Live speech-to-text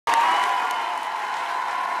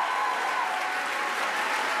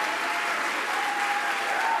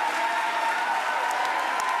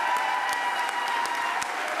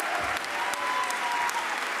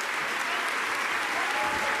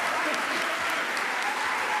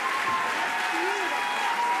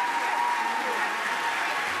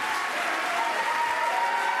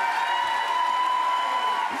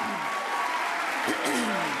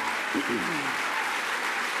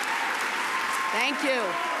you.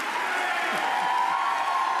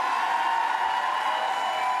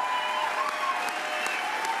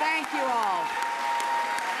 Thank you all.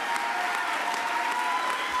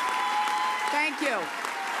 Thank you.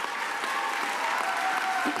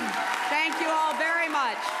 Thank you all very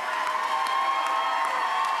much.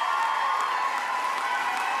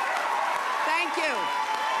 Thank you.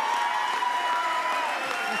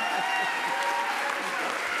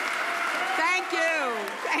 Thank you.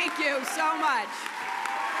 Thank you so much.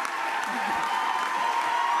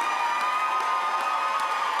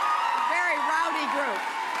 Very rowdy group.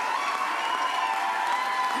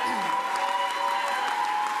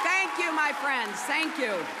 Thank you, my friends. Thank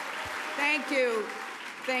you. Thank you.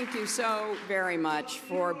 Thank you so very much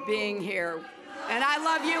for being here. And I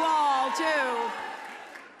love you all, too.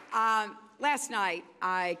 Last night,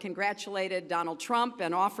 I congratulated Donald Trump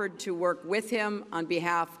and offered to work with him on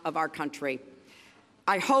behalf of our country.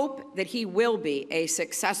 I hope that he will be a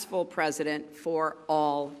successful president for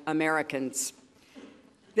all Americans.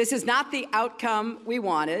 This is not the outcome we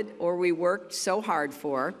wanted or we worked so hard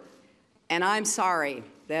for, and I'm sorry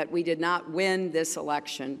that we did not win this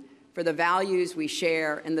election for the values we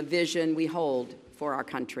share and the vision we hold for our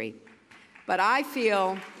country. But I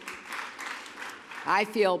feel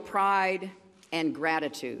pride and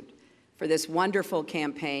gratitude for this wonderful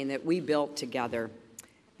campaign that we built together,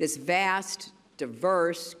 this vast,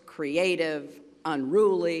 diverse, creative,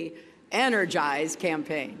 unruly, energized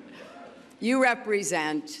campaign. You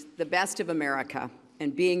represent the best of America,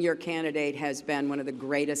 and being your candidate has been one of the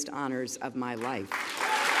greatest honors of my life.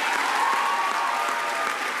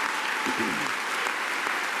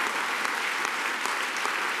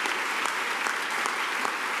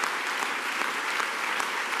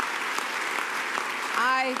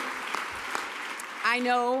 I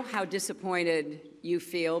know how disappointed you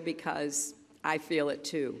feel because I feel it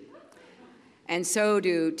too. And so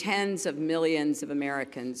do tens of millions of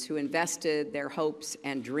Americans who invested their hopes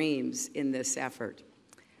and dreams in this effort.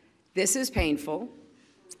 This is painful,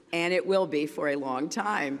 and it will be for a long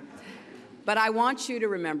time. But I want you to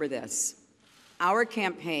remember this. Our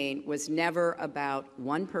campaign was never about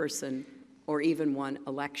one person or even one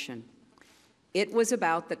election. It was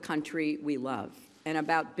about the country we love and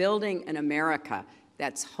about building an America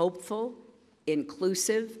that's hopeful,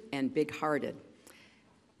 inclusive, and big-hearted.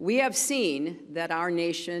 We have seen that our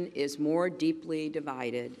nation is more deeply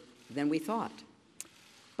divided than we thought.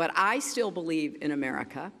 But I still believe in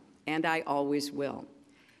America, and I always will.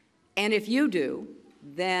 And if you do,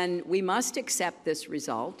 then we must accept this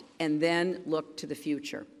result and then look to the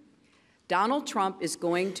future. Donald Trump is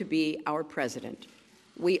going to be our president.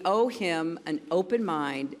 We owe him an open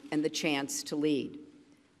mind and the chance to lead.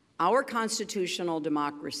 Our constitutional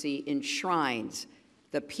democracy enshrines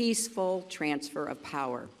the peaceful transfer of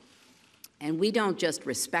power. And we don't just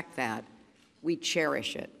respect that, we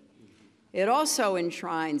cherish it. It also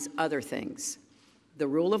enshrines other things: the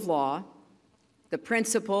rule of law, the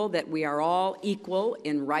principle that we are all equal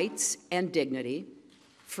in rights and dignity,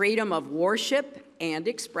 freedom of worship and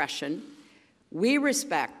expression. We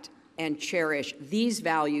respect and cherish these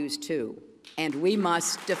values too, and we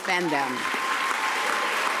must defend them.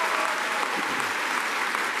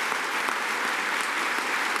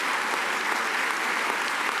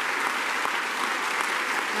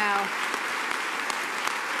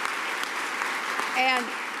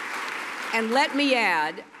 And let me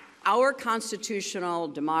add, our constitutional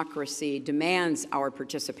democracy demands our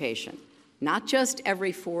participation, not just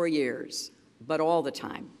every 4 years, but all the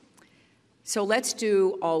time. So let's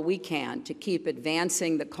do all we can to keep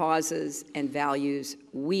advancing the causes and values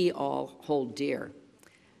we all hold dear,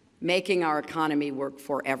 making our economy work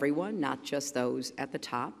for everyone, not just those at the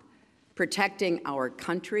top, protecting our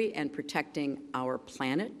country and protecting our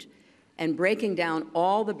planet, and breaking down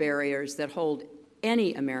all the barriers that hold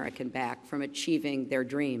any American back from achieving their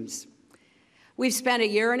dreams. We've spent a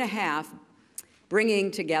year and a half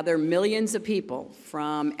bringing together millions of people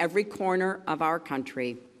from every corner of our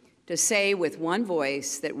country to say with one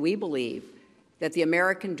voice that we believe that the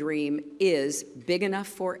American dream is big enough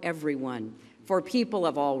for everyone, for people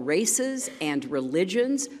of all races and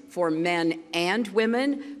religions, for men and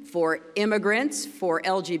women, for immigrants, for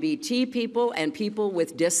LGBT people and people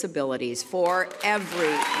with disabilities, for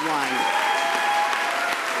everyone.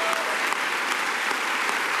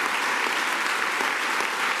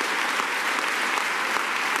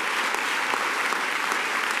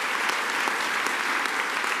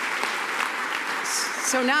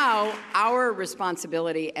 So now our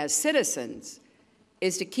responsibility as citizens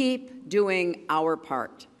is to keep doing our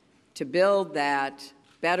part to build that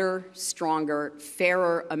better, stronger,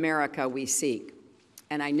 fairer America we seek.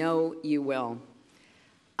 And I know you will.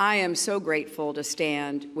 I am so grateful to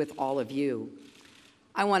stand with all of you.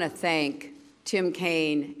 I want to thank Tim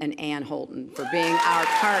Kaine and Ann Holton for being our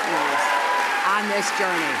partners on this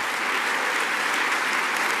journey.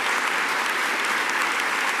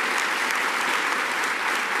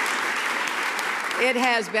 It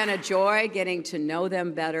has been a joy getting to know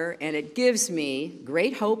them better, and it gives me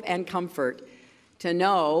great hope and comfort to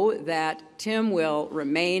know that Tim will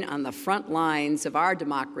remain on the front lines of our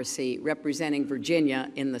democracy, representing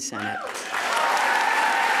Virginia in the Senate.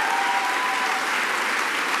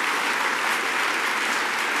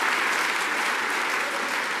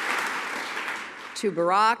 To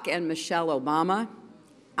Barack and Michelle Obama,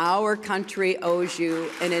 our country owes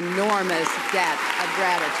you an enormous debt of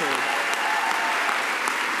gratitude.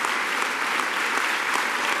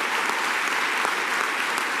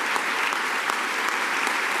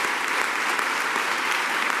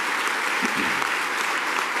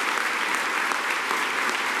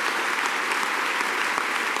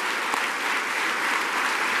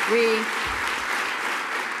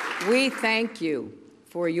 We thank you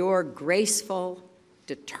for your graceful,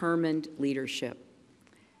 determined leadership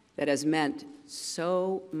that has meant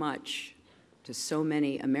so much to so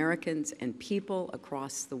many Americans and people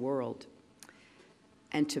across the world.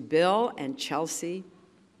 And to Bill and Chelsea,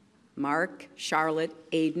 Mark, Charlotte,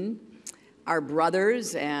 Aiden, our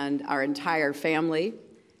brothers and our entire family,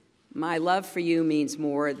 my love for you means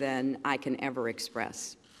more than I can ever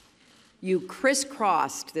express. You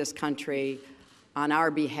crisscrossed this country on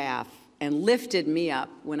our behalf and lifted me up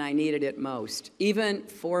when I needed it most, even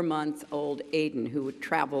 4-month-old Aiden, who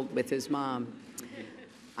traveled with his mom.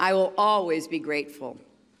 I will always be grateful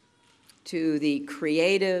to the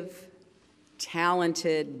creative,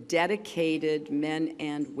 talented, dedicated men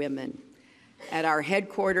and women at our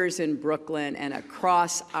headquarters in Brooklyn and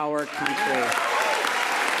across our country.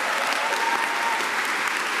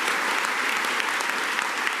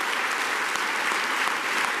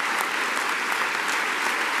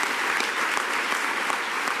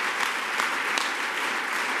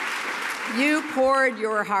 You poured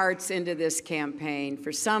your hearts into this campaign.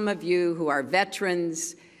 For some of you who are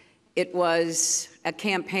veterans, it was a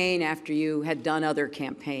campaign after you had done other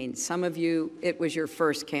campaigns. Some of you, it was your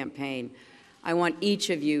first campaign. I want each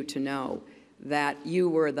of you to know that you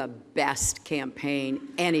were the best campaign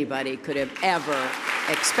anybody could have ever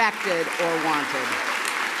expected or wanted.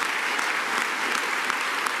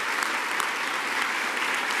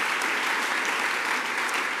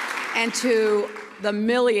 And to the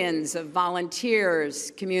millions of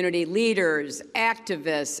volunteers, community leaders,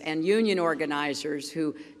 activists, and union organizers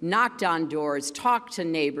who knocked on doors, talked to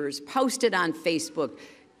neighbors, posted on Facebook,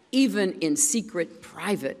 even in secret,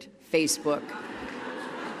 private Facebook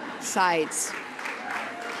sites.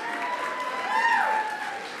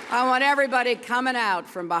 I want everybody coming out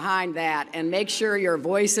from behind that and make sure your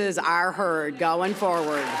voices are heard going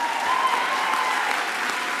forward.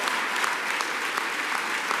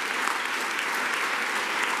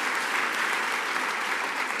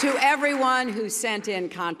 To everyone who sent in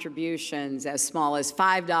contributions as small as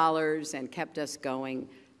 $5 and kept us going,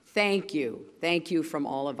 thank you. Thank you from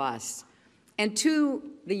all of us. And to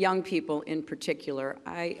the young people in particular,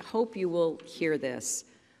 I hope you will hear this.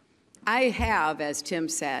 I have, as Tim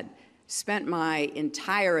said, spent my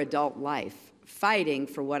entire adult life fighting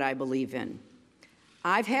for what I believe in.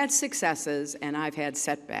 I've had successes and I've had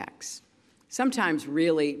setbacks, sometimes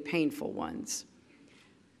really painful ones.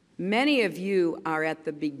 Many of you are at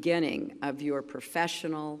the beginning of your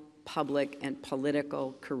professional, public, and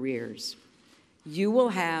political careers. You will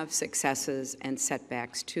have successes and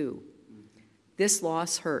setbacks too. This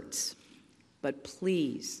loss hurts, but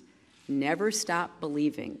please never stop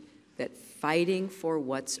believing that fighting for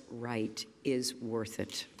what's right is worth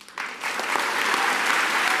it.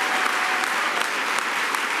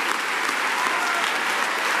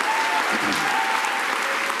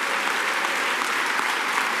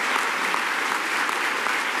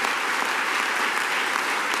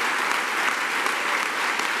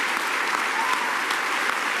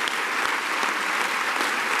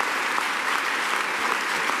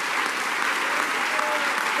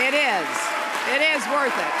 It is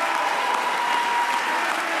worth it.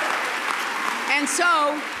 And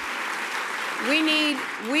so we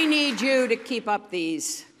need you to keep up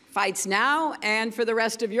these fights now and for the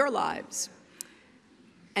rest of your lives.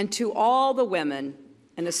 And to all the women,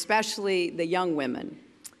 and especially the young women,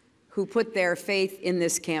 who put their faith in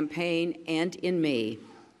this campaign and in me,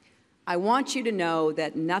 I want you to know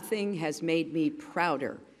that nothing has made me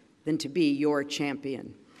prouder than to be your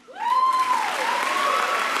champion.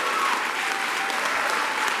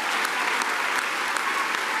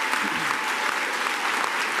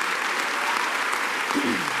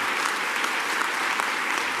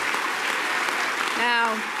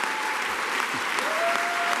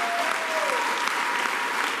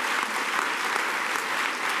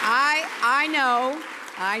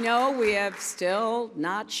 know we have still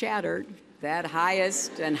not shattered that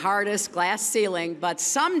highest and hardest glass ceiling, but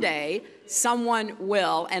someday someone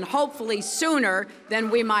will, and hopefully sooner than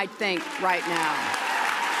we might think right now.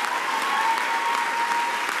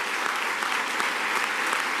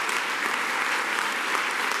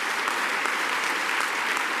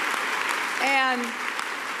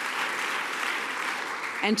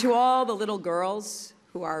 And to all the little girls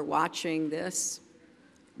who are watching this,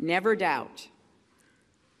 never doubt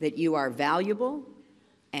that you are valuable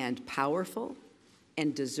and powerful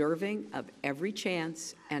and deserving of every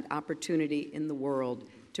chance and opportunity in the world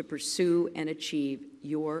to pursue and achieve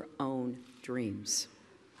your own dreams.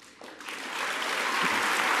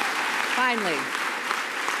 Finally,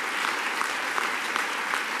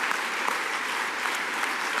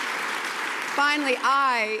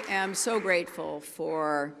 I am so grateful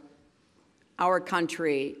for our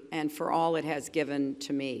country and for all it has given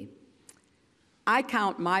to me. I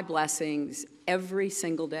count my blessings every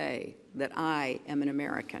single day that I am an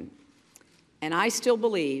American. And I still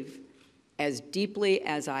believe, as deeply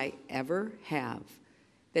as I ever have,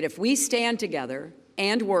 that if we stand together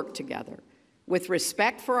and work together with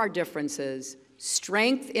respect for our differences,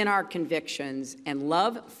 strength in our convictions, and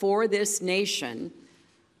love for this nation,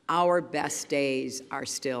 our best days are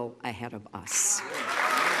still ahead of us.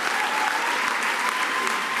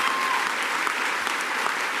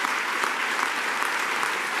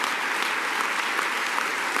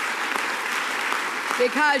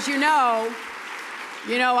 Because I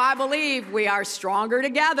believe we are stronger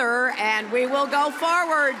together and we will go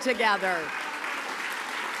forward together.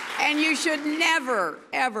 And you should never,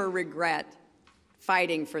 ever regret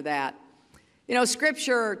fighting for that.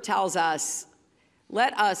 Scripture tells us,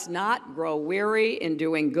 let us not grow weary in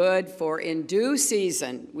doing good, for in due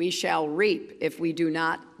season we shall reap if we do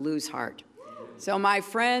not lose heart. So my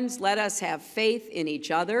friends, let us have faith in each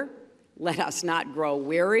other. Let us not grow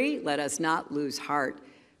weary. Let us not lose heart.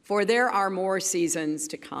 For there are more seasons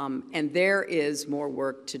to come, and there is more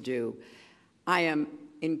work to do. I am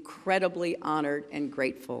incredibly honored and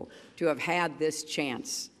grateful to have had this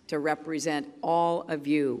chance to represent all of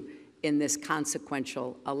you in this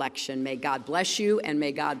consequential election. May God bless you, and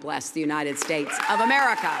may God bless the United States of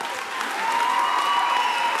America.